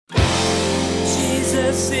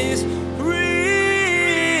Jesus is real.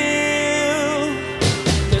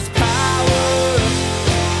 There's power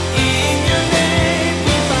in your name.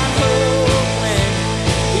 We find hope when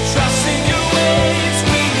we trust in your ways.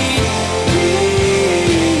 We need real.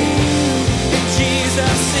 And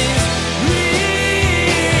Jesus is real.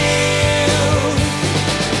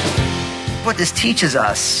 What this teaches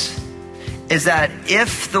us is that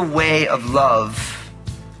if the way of love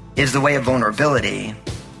is the way of vulnerability,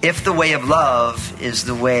 if the way of love is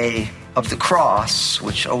the way of the cross,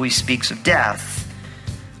 which always speaks of death,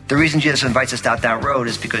 the reason Jesus invites us down that road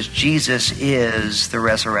is because Jesus is the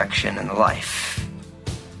resurrection and the life.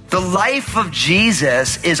 The life of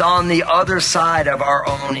Jesus is on the other side of our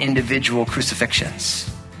own individual crucifixions.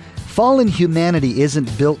 Fallen humanity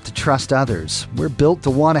isn't built to trust others. We're built to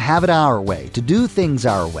want to have it our way, to do things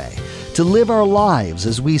our way, to live our lives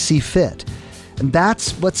as we see fit. And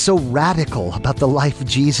that's what's so radical about the life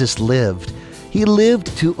Jesus lived. He lived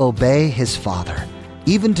to obey his Father,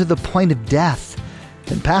 even to the point of death.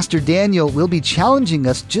 And Pastor Daniel will be challenging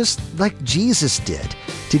us just like Jesus did,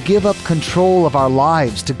 to give up control of our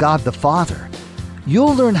lives to God the Father.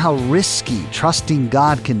 You'll learn how risky trusting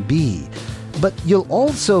God can be, but you'll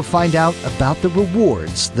also find out about the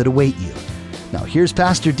rewards that await you. Now here's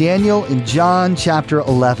Pastor Daniel in John chapter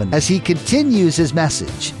 11 as he continues his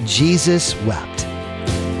message, Jesus Wept.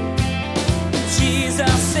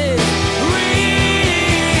 Jesus is real.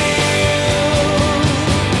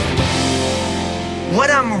 What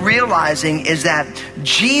I'm realizing is that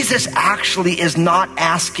Jesus actually is not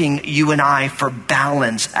asking you and I for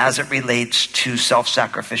balance as it relates to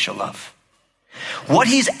self-sacrificial love. What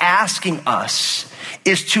he's asking us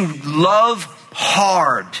is to love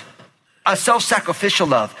hard, a self-sacrificial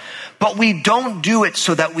love, but we don't do it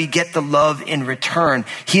so that we get the love in return.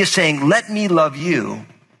 He is saying, let me love you,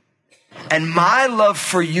 and my love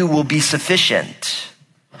for you will be sufficient.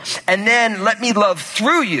 And then let me love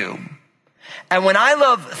through you. And when I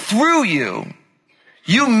love through you,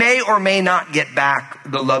 you may or may not get back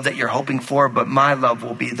the love that you're hoping for, but my love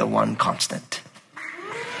will be the one constant.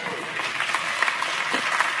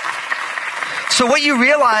 So what you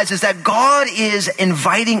realize is that God is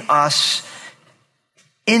inviting us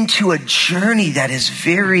into a journey that is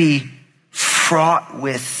very fraught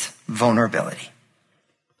with vulnerability.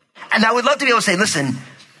 And I would love to be able to say, listen,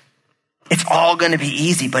 it's all going to be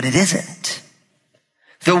easy, but it isn't.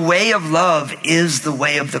 The way of love is the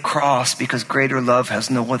way of the cross, because greater love has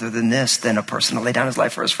no other than this, than a person to lay down his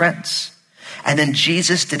life for his friends. And then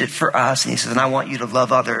Jesus did it for us, and he says, and I want you to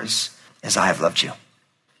love others as I have loved you.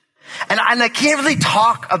 And I can't really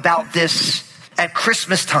talk about this at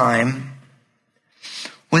Christmas time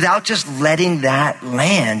without just letting that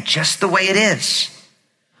land just the way it is.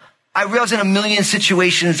 I realize in a million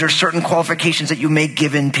situations, there's certain qualifications that you may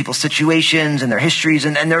give in people's situations and their histories,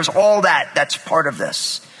 and there's all that's part of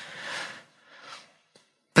this.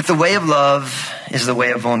 But the way of love is the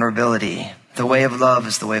way of vulnerability. The way of love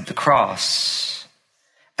is the way of the cross.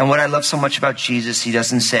 And what I love so much about Jesus, he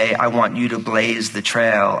doesn't say, I want you to blaze the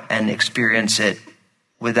trail and experience it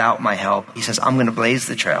without my help. He says, I'm going to blaze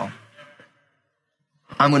the trail.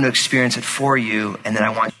 I'm going to experience it for you, and then I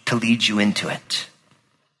want to lead you into it.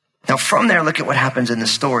 Now from there, look at what happens in the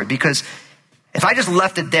story, because if I just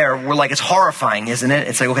left it there, we're like, it's horrifying, isn't it?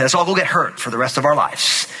 It's like, okay, let's all go get hurt for the rest of our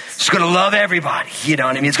lives. Just going to love everybody. You know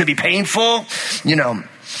what I mean? It's going to be painful,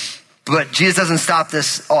 But Jesus doesn't stop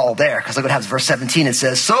this all there, because look what happens. Verse 17, it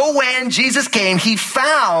says, so when Jesus came, he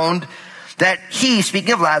found that he,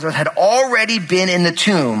 speaking of Lazarus, had already been in the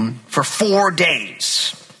tomb for 4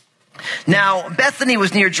 days. Now, Bethany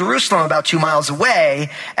was near Jerusalem, about 2 miles away,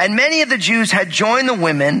 and many of the Jews had joined the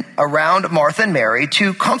women around Martha and Mary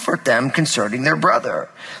to comfort them concerning their brother.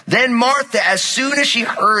 Then Martha, as soon as she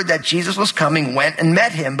heard that Jesus was coming, went and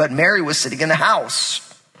met him, but Mary was sitting in the house.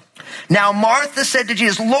 Now Martha said to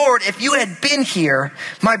Jesus, Lord, if you had been here,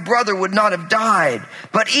 my brother would not have died.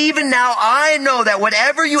 But even now I know that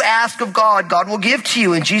whatever you ask of God, God will give to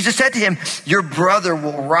you. And Jesus said to him, your brother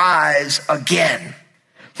will rise again.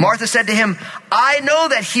 Martha said to him, I know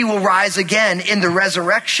that he will rise again in the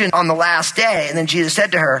resurrection on the last day. And then Jesus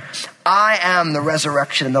said to her, I am the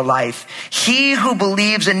resurrection and the life. He who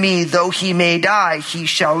believes in me, though he may die, he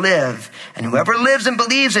shall live. And whoever lives and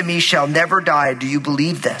believes in me shall never die. Do you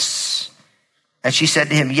believe this? And she said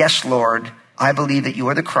to him, yes, Lord, I believe that you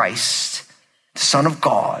are the Christ, the Son of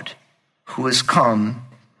God, who has come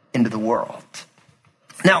into the world.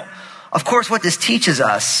 Now, of course, what this teaches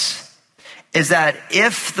us is that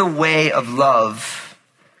if the way of love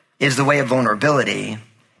is the way of vulnerability,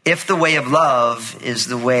 if the way of love is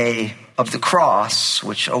the way of the cross,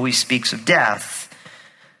 which always speaks of death,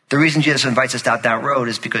 The reason Jesus invites us down that road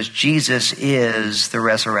is because Jesus is the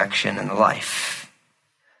resurrection and the life.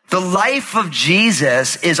 The life of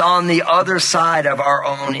Jesus is on the other side of our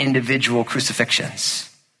own individual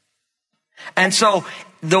crucifixions. And so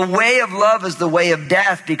the way of love is the way of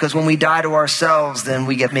death, because when we die to ourselves, then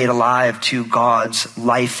we get made alive to God's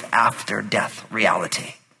life after death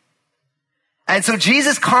reality. And so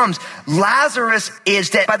Jesus comes. Lazarus is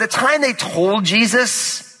dead. By the time they told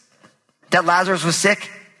Jesus that Lazarus was sick,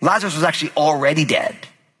 Lazarus was actually already dead.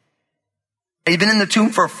 He'd been in the tomb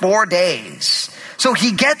for 4 days. So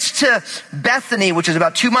he gets to Bethany, which is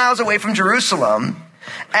about 2 miles away from Jerusalem,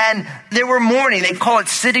 and they were mourning. They call it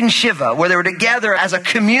sitting Shiva, where they were together as a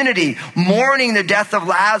community mourning the death of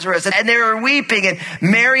Lazarus, and they were weeping, and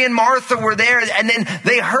Mary and Martha were there, and then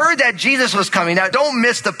they heard that Jesus was coming. Now, don't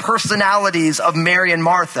miss the personalities of Mary and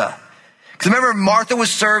Martha. Because remember, Martha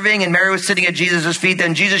was serving and Mary was sitting at Jesus' feet.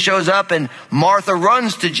 Then Jesus shows up and Martha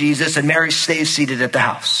runs to Jesus and Mary stays seated at the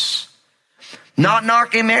house. Not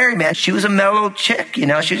knocking Mary, man. She was a mellow chick, she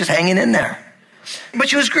was just hanging in there. But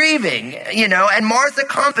she was grieving, and Martha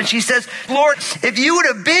comes and she says, Lord, if you would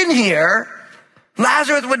have been here,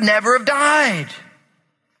 Lazarus would never have died.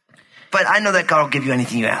 But I know that God will give you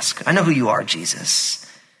anything you ask. I know who you are, Jesus.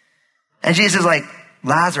 And Jesus is like,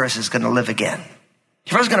 Lazarus is going to live again.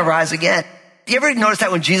 Your brother's going to rise again. You ever notice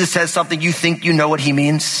that when Jesus says something, you think you know what he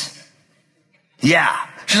means? Yeah.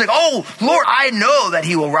 She's like, oh, Lord, I know that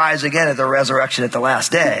he will rise again at the resurrection at the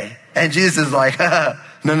last day. And Jesus is like,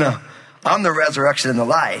 no, I'm the resurrection and the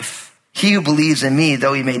life. He who believes in me,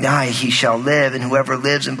 though he may die, he shall live. And whoever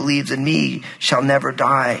lives and believes in me shall never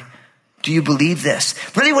die. Do you believe this?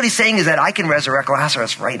 Really what he's saying is that I can resurrect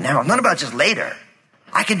Lazarus right now. It's not about just later.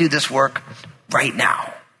 I can do this work right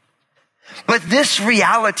now. But this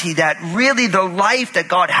reality that really the life that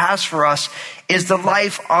God has for us is the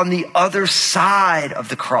life on the other side of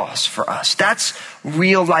the cross for us. That's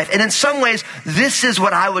real life. And in some ways, this is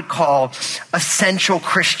what I would call essential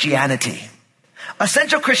Christianity.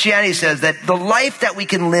 Essential Christianity says that the life that we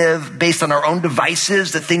can live based on our own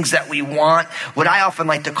devices, the things that we want, what I often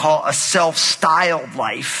like to call a self-styled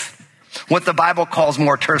life, what the Bible calls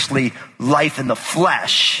more tersely life in the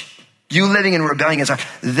flesh, you living in rebellion against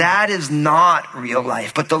God, that is not real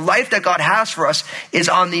life. But the life that God has for us is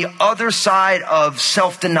on the other side of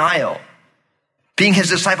self-denial. Being his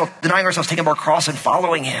disciple, denying ourselves, taking up our cross and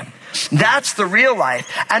following him. That's the real life.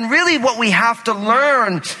 And really what we have to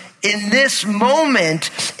learn in this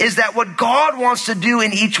moment is that what God wants to do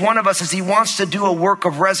in each one of us is he wants to do a work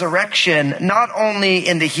of resurrection, not only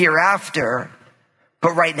in the hereafter,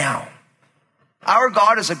 but right now. Our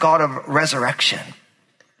God is a God of resurrection.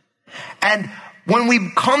 And when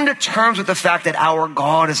we come to terms with the fact that our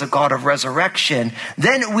God is a God of resurrection,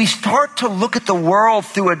 then we start to look at the world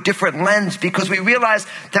through a different lens, because we realize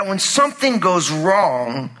that when something goes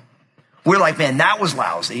wrong, we're like, man, that was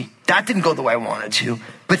lousy. That didn't go the way I wanted to.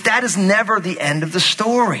 But that is never the end of the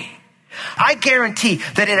story. I guarantee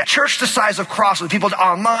that in a church the size of Cross, with people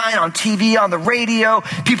online, on TV, on the radio,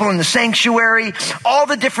 people in the sanctuary, all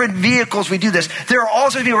the different vehicles we do this, there are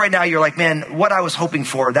also people right now, you're like, man, what I was hoping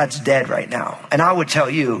for, that's dead right now. And I would tell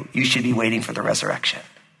you, you should be waiting for the resurrection.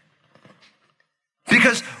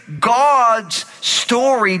 Because God's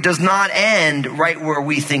story does not end right where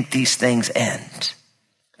we think these things end.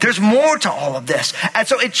 There's more to all of this. And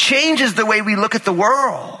so it changes the way we look at the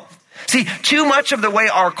world. See, too much of the way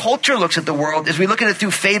our culture looks at the world is we look at it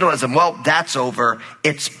through fatalism. Well, that's over.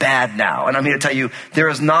 It's bad now. And I'm here to tell you, there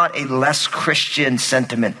is not a less Christian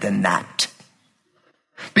sentiment than that.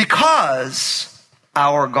 Because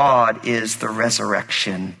our God is the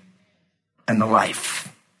resurrection and the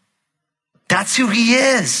life. That's who he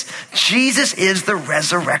is. Jesus is the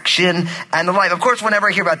resurrection and the life. Of course, whenever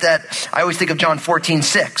I hear about that, I always think of John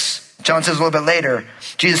 14:6. John says a little bit later,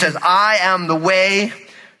 Jesus says, I am the way,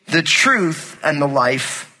 the truth, and the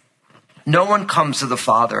life. No one comes to the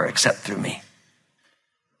Father except through me.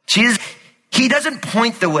 Jesus, he doesn't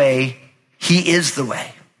point the way, he is the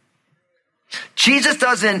way. Jesus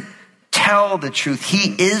doesn't tell the truth,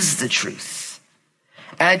 he is the truth.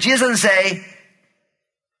 And Jesus doesn't say,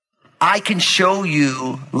 I can show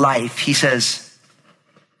you life. He says,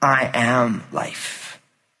 I am life.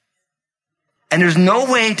 And there's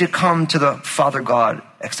no way to come to the Father God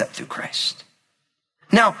except through Christ.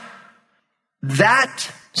 Now,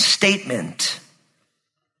 that statement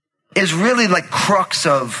is really like crux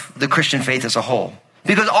of the Christian faith as a whole.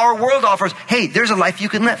 Because our world offers, hey, there's a life you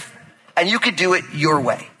can live. And you can do it your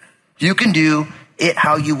way. You can do it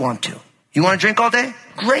how you want to. You want to drink all day?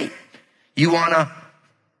 Great. You want to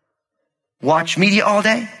watch media all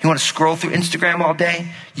day? You want to scroll through Instagram all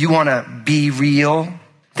day? You want to be real?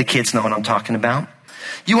 The kids know what I'm talking about.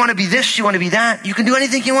 You want to be this, you want to be that. You can do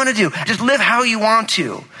anything you want to do. Just live how you want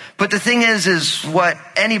to. But the thing is what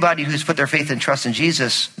anybody who's put their faith and trust in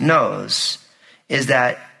Jesus knows is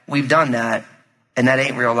that we've done that, and that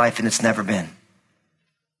ain't real life, and it's never been.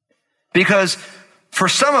 Because for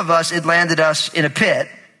some of us, it landed us in a pit.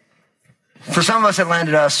 For some of us, it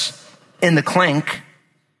landed us in the clink,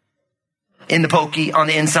 in the pokey, on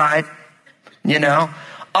the inside, you know.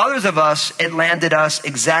 Others of us, it landed us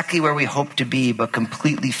exactly where we hoped to be, but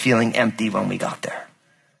completely feeling empty when we got there.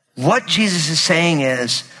 What Jesus is saying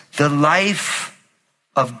is the life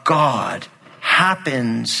of God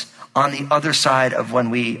happens on the other side of when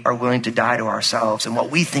we are willing to die to ourselves and what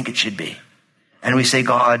we think it should be. And we say,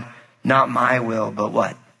 God, not my will, but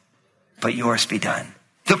what? But yours be done.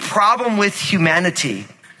 The problem with humanity,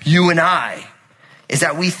 you and I, is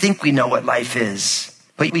that we think we know what life is.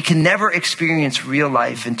 But we can never experience real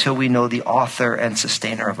life until we know the author and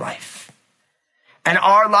sustainer of life. And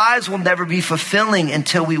our lives will never be fulfilling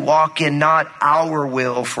until we walk in not our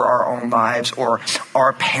will for our own lives or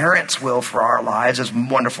our parents' will for our lives, as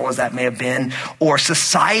wonderful as that may have been, or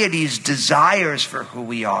society's desires for who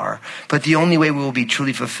we are. But the only way we will be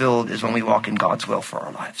truly fulfilled is when we walk in God's will for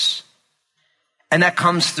our lives. And that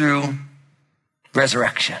comes through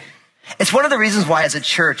resurrection. It's one of the reasons why as a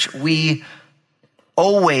church we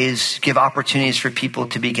always give opportunities for people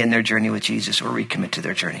to begin their journey with Jesus or recommit to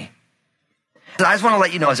their journey. I just want to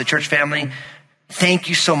let you know as a church family, thank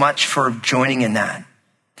you so much for joining in that,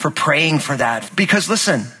 for praying for that. Because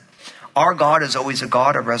listen, our God is always a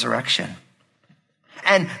God of resurrection.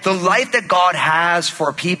 And the life that God has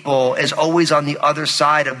for people is always on the other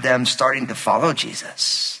side of them starting to follow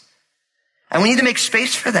Jesus. And we need to make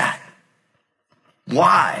space for that.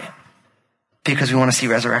 Why? Because we want to see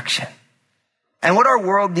resurrection. And what our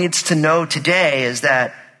world needs to know today is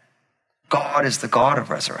that God is the God of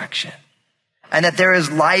resurrection and that there is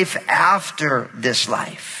life after this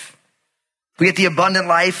life. We get the abundant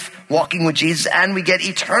life walking with Jesus, and we get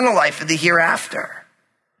eternal life in the hereafter.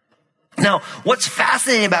 Now, what's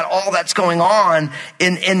fascinating about all that's going on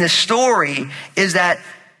in this story is that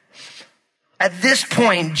at this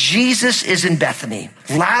point, Jesus is in Bethany.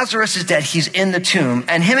 Lazarus is dead. He's in the tomb,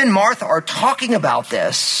 and him and Martha are talking about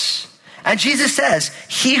this. And Jesus says,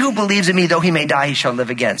 he who believes in me, though he may die, he shall live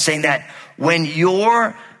again. Saying that when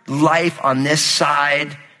your life on this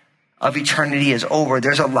side of eternity is over,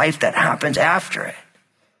 there's a life that happens after it.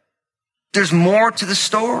 There's more to the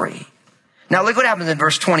story. Now look what happens in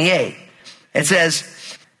verse 28. It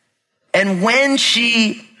says, and when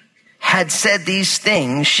she had said these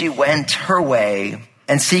things, she went her way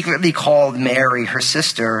and secretly called Mary, her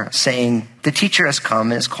sister, saying, the teacher has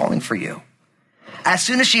come and is calling for you. As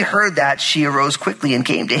soon as she heard that, she arose quickly and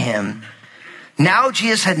came to him. Now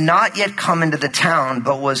Jesus had not yet come into the town,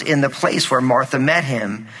 but was in the place where Martha met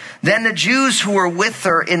him. Then the Jews who were with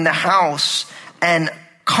her in the house and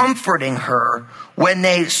comforting her, when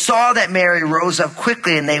they saw that Mary rose up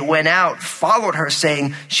quickly and they went out, followed her,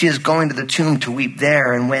 saying, she is going to the tomb to weep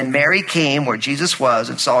there. And when Mary came where Jesus was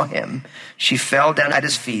and saw him, she fell down at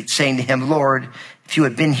his feet, saying to him, Lord, if you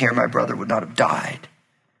had been here, my brother would not have died.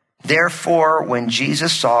 Therefore, when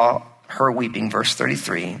Jesus saw her weeping, verse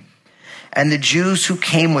 33, and the Jews who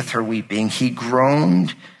came with her weeping, he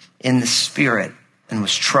groaned in the spirit and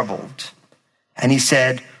was troubled. And he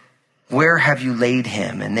said, where have you laid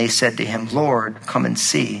him? And they said to him, Lord, come and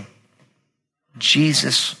see.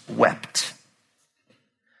 Jesus wept.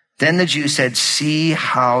 Then the Jews said, see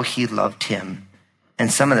how he loved him.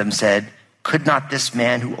 And some of them said, could not this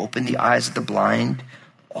man who opened the eyes of the blind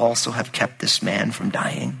also have kept this man from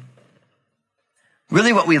dying?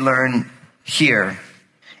 Really what we learn here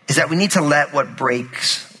is that we need to let what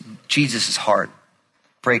breaks Jesus' heart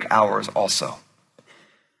break ours also.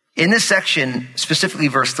 In this section, specifically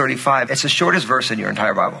verse 35, it's the shortest verse in your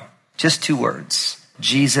entire Bible. Just 2 words.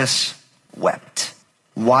 Jesus wept.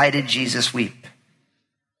 Why did Jesus weep?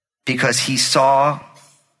 Because he saw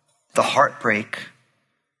the heartbreak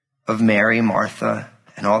of Mary, Martha,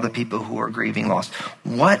 and all the people who were grieving loss.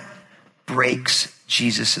 What breaks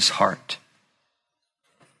Jesus' heart?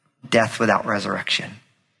 Death without resurrection.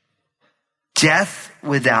 Death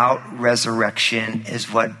without resurrection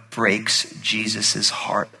is what breaks Jesus'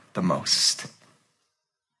 heart the most.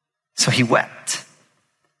 So he wept.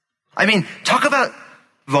 I mean, talk about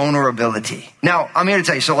vulnerability. Now, I'm here to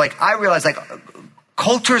tell you, I realize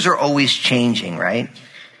cultures are always changing, right?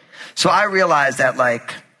 So I realized that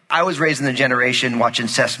I was raised in the generation watching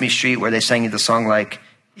Sesame Street where they sang the song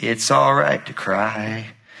it's all right to cry.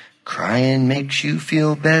 Crying makes you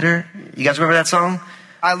feel better. You guys remember that song?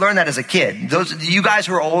 I learned that as a kid. You guys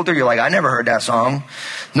who are older, you're like, I never heard that song.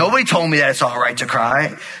 Nobody told me that it's all right to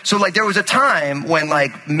cry. So like there was a time when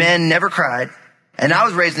like men never cried. And I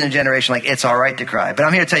was raised in a generation like it's all right to cry. But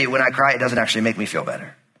I'm here to tell you, when I cry, it doesn't actually make me feel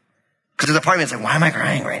better. Because there's a part of me that's like, why am I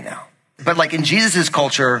crying right now? But like in Jesus'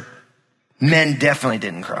 culture, men definitely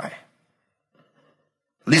didn't cry.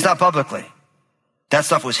 At least not publicly. That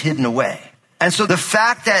stuff was hidden away. And so the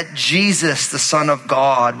fact that Jesus, the Son of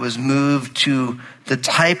God, was moved to the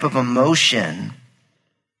type of emotion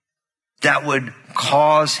that would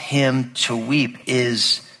cause him to weep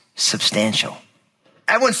is substantial.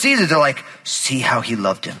 Everyone sees it, they're like, see how he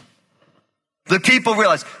loved him. The people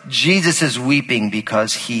realize Jesus is weeping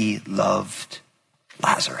because he loved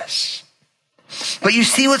Lazarus. But you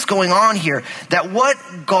see what's going on here, that what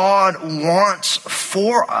God wants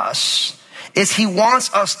for us is he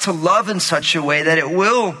wants us to love in such a way that it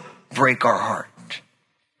will break our heart.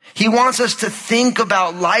 He wants us to think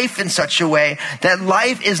about life in such a way that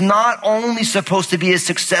life is not only supposed to be a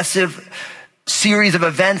successive series of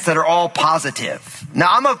events that are all positive. Now,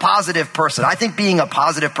 I'm a positive person. I think being a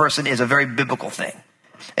positive person is a very biblical thing.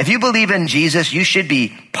 If you believe in Jesus, you should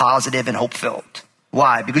be positive and hope-filled.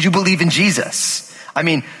 Why? Because you believe in Jesus. I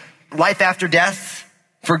mean, life after death,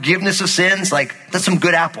 forgiveness of sins, like that's some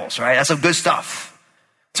good apples, right? That's some good stuff.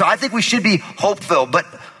 So I think we should be hope-filled, but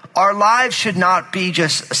our lives should not be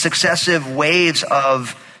just successive waves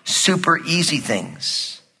of super easy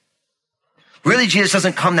things. Really, Jesus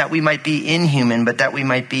doesn't come that we might be inhuman, but that we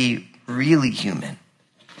might be really human.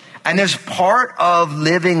 And there's part of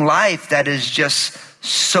living life that is just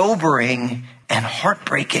sobering and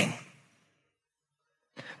heartbreaking.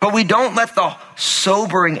 But we don't let the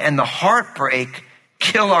sobering and the heartbreak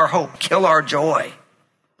kill our hope, kill our joy.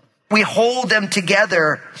 We hold them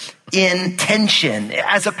together in tension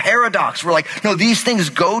as a paradox. We're like, no, these things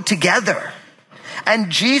go together.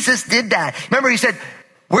 And Jesus did that. Remember, he said,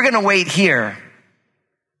 we're going to wait here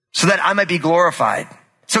so that I might be glorified.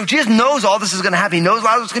 So Jesus knows all this is going to happen. He knows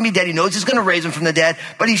Lazarus is going to be dead. He knows he's going to raise him from the dead,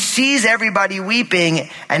 but he sees everybody weeping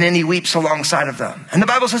and then he weeps alongside of them. And the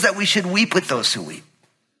Bible says that we should weep with those who weep.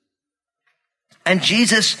 And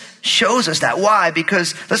Jesus shows us that. Why?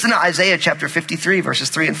 Because listen to Isaiah chapter 53, verses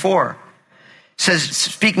 3 and 4. It says,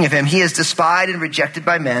 speaking of him, he is despised and rejected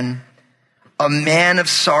by men, a man of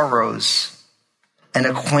sorrows and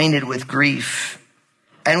acquainted with grief.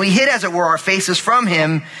 And we hid, as it were, our faces from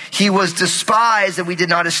him. He was despised and we did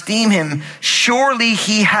not esteem him. Surely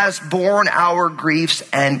he has borne our griefs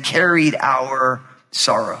and carried our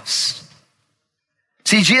sorrows.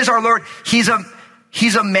 See, Jesus our Lord,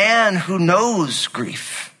 He's a man who knows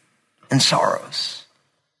grief and sorrows.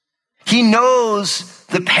 He knows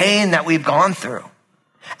the pain that we've gone through.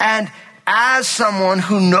 And as someone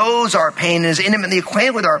who knows our pain and is intimately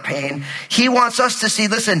acquainted with our pain, he wants us to see,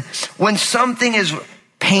 listen, when something is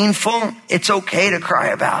painful, it's okay to cry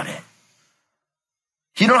about it.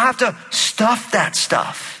 You don't have to stuff that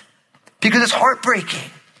stuff because it's heartbreaking.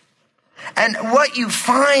 And what you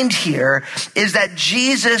find here is that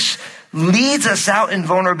Jesus leads us out in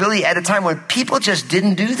vulnerability at a time when people just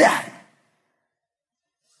didn't do that.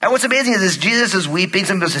 And what's amazing is Jesus is weeping.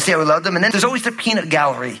 Some people say, we love them. And then there's always the peanut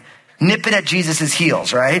gallery nipping at Jesus'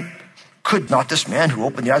 heels, right? Could not this man who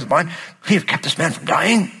opened the eyes of the blind, he have kept this man from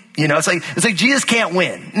dying? You know, it's like Jesus can't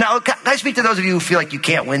win. Now, can I speak to those of you who feel like you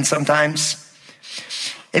can't win sometimes?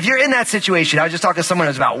 If you're in that situation, I was just talking to someone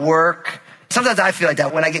who's about work. Sometimes I feel like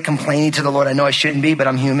that when I get complaining to the Lord. I know I shouldn't be, but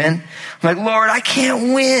I'm human. I'm like, Lord, I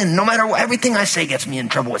can't win. No matter what, everything I say gets me in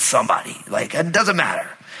trouble with somebody. Like, it doesn't matter.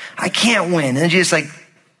 I can't win. And Jesus like,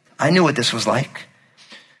 I knew what this was like.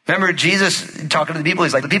 Remember Jesus talking to the people.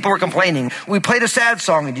 He's like, the people were complaining. We played a sad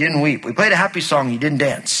song and you didn't weep. We played a happy song and you didn't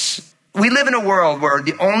dance. We live in a world where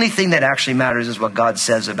the only thing that actually matters is what God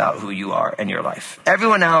says about who you are in your life.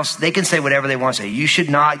 Everyone else, they can say whatever they want to say. You should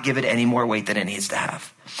not give it any more weight than it needs to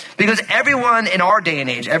have. Because everyone in our day and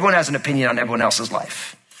age, everyone has an opinion on everyone else's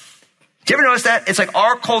life. Do you ever notice that? It's like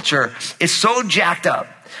our culture is so jacked up.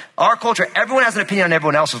 Our culture, everyone has an opinion on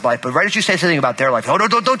everyone else's life, but right as you say something about their life, oh,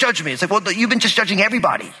 don't judge me. It's like, well, you've been just judging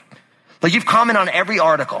everybody. Like you've commented on every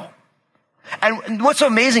article. And what's so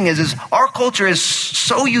amazing is our culture is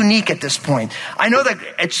so unique at this point. I know that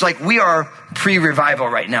it's like we are pre-revival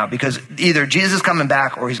right now because either Jesus is coming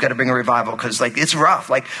back or he's got to bring a revival because like it's rough.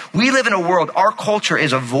 Like we live in a world, our culture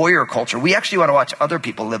is a voyeur culture. We actually want to watch other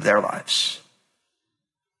people live their lives.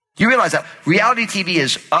 You realize that reality TV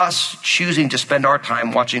is us choosing to spend our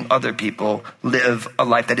time watching other people live a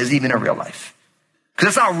life that isn't even a real life. Because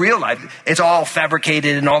it's not real life. It's all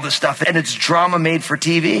fabricated and all this stuff and it's drama made for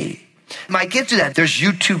TV. My kids do that. There's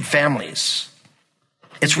YouTube families.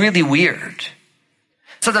 It's really weird.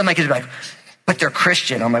 Sometimes my kids are like, but they're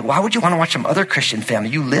Christian. I'm like, why would you want to watch some other Christian family?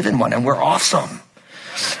 You live in one and we're awesome,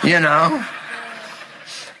 you know?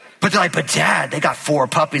 But they're like, but Dad, they got 4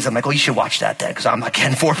 puppies. I'm like, well, you should watch that then, because I'm not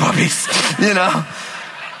getting 4 puppies, you know?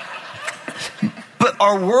 But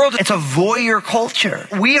our world, it's a voyeur culture.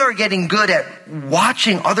 We are getting good at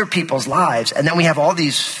watching other people's lives, and then we have all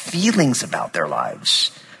these feelings about their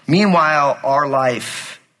lives. Meanwhile, our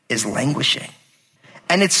life is languishing.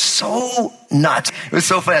 And it's so nuts. It was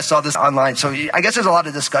so funny. I saw this online. So I guess there's a lot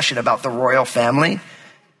of discussion about the royal family.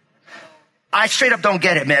 I straight up don't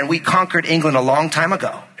get it, man. We conquered England a long time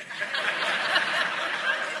ago.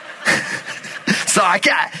 So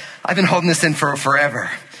I've been holding this in for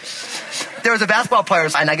forever. There was a basketball player,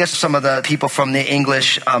 and I guess some of the people from the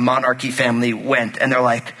English monarchy family went, and they're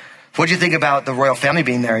like, what'd you think about the royal family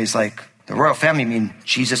being there? He's like, the royal family mean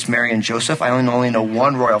Jesus, Mary, and Joseph? I only know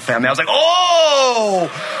one royal family. I was like,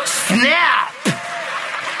 oh, snap.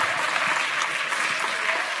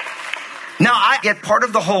 Now, I get part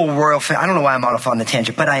of the whole royal family. I don't know why I'm off on the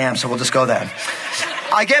tangent, but I am, so we'll just go there.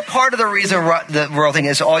 I get part of the reason the royal thing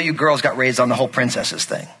is all you girls got raised on the whole princesses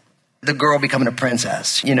thing. The girl becoming a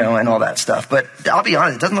princess, you know, and all that stuff. But I'll be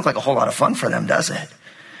honest, it doesn't look like a whole lot of fun for them, does it?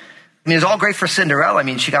 I mean, it's all great for Cinderella. I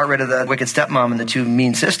mean, she got rid of the wicked stepmom and the 2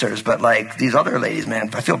 mean sisters. But like these other ladies, man,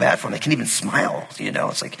 I feel bad for them. They can't even smile, you know.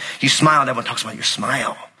 It's like you smile and everyone talks about your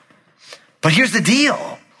smile. But here's the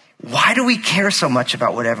deal. Why do we care so much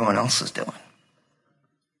about what everyone else is doing?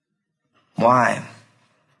 Why?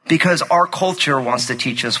 Because our culture wants to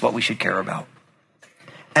teach us what we should care about.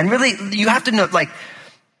 And really, you have to know, like,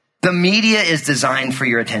 the media is designed for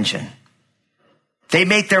your attention. They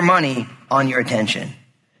make their money on your attention.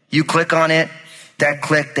 You click on it, that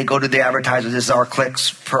click, they go to the advertiser, this is our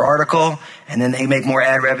clicks per article, and then they make more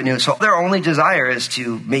ad revenue. So their only desire is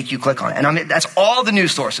to make you click on it. And I mean, that's all the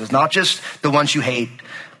news sources, not just the ones you hate.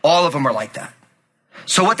 All of them are like that.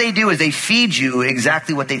 So what they do is they feed you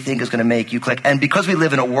exactly what they think is going to make you click. And because we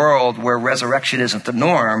live in a world where resurrection isn't the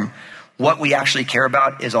norm, what we actually care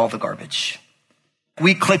about is all the garbage.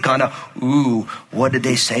 We click on ooh, what did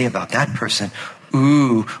they say about that person?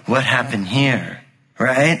 Ooh, what happened here?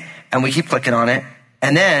 Right? And we keep clicking on it.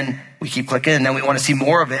 And then we keep clicking, and then we want to see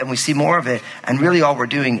more of it, and we see more of it. And really all we're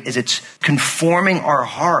doing is it's conforming our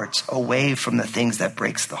hearts away from the things that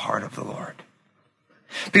breaks the heart of the Lord.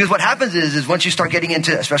 Because what happens is once you start getting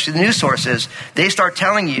into, especially the news sources, they start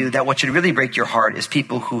telling you that what should really break your heart is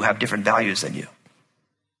people who have different values than you.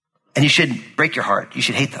 And you shouldn't break your heart. You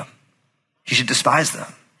should hate them. You should despise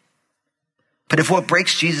them. But if what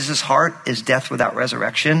breaks Jesus' heart is death without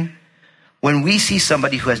resurrection, when we see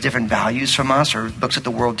somebody who has different values from us or looks at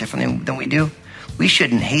the world differently than we do, we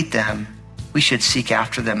shouldn't hate them. We should seek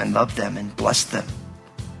after them and love them and bless them.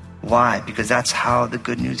 Why? Because that's how the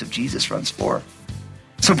good news of Jesus runs forth.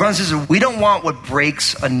 So brothers and sisters, we don't want what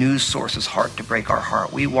breaks a news source's heart to break our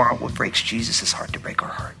heart. We want what breaks Jesus' heart to break our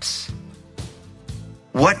hearts.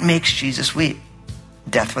 What makes Jesus weep?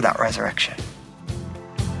 Death without resurrection.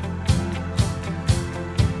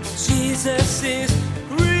 Jesus is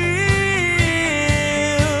real.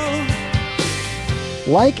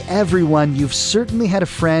 Like everyone, you've certainly had a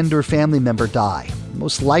friend or family member die.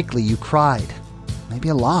 Most likely you cried. Maybe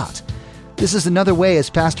a lot. This is another way, as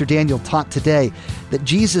Pastor Daniel taught today, that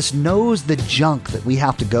Jesus knows the junk that we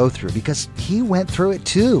have to go through because he went through it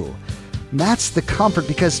too. And that's the comfort,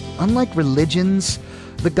 because unlike religions,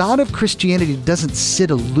 the God of Christianity doesn't sit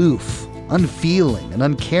aloof, unfeeling and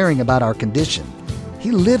uncaring about our condition. He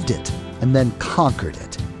lived it and then conquered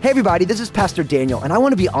it. Hey everybody, this is Pastor Daniel, and I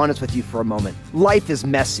want to be honest with you for a moment. Life is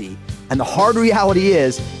messy, and the hard reality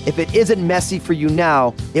is, if it isn't messy for you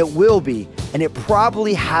now, it will be, and it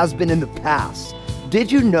probably has been in the past.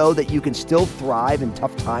 Did you know that you can still thrive in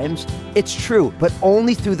tough times? It's true, but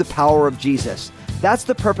only through the power of Jesus. That's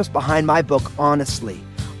the purpose behind my book, Honestly.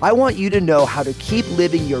 I want you to know how to keep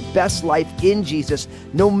living your best life in Jesus,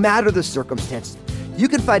 no matter the circumstances. You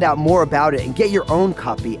can find out more about it and get your own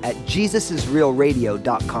copy at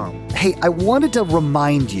JesusIsRealRadio.com. Hey, I wanted to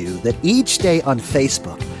remind you that each day on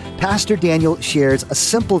Facebook, Pastor Daniel shares a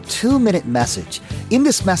simple 2-minute message. In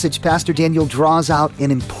this message, Pastor Daniel draws out an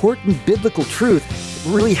important biblical truth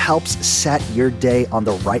that really helps set your day on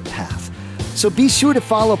the right path. So be sure to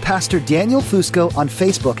follow Pastor Daniel Fusco on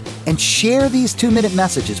Facebook and share these 2-minute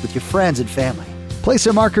messages with your friends and family. Place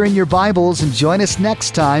a marker in your Bibles and join us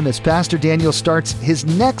next time as Pastor Daniel starts his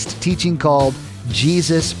next teaching called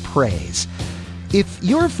Jesus Prays. If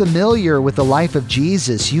you're familiar with the life of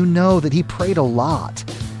Jesus, you know that he prayed a lot.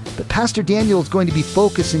 But Pastor Daniel is going to be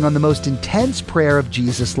focusing on the most intense prayer of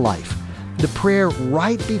Jesus' life, the prayer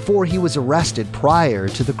right before he was arrested prior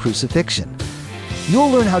to the crucifixion. You'll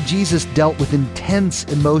learn how Jesus dealt with intense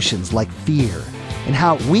emotions like fear and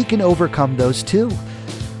how we can overcome those too.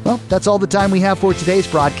 Well, that's all the time we have for today's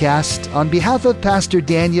broadcast. On behalf of Pastor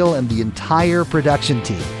Daniel and the entire production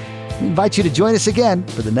team, we invite you to join us again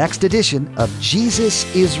for the next edition of Jesus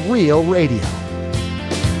is Real Radio.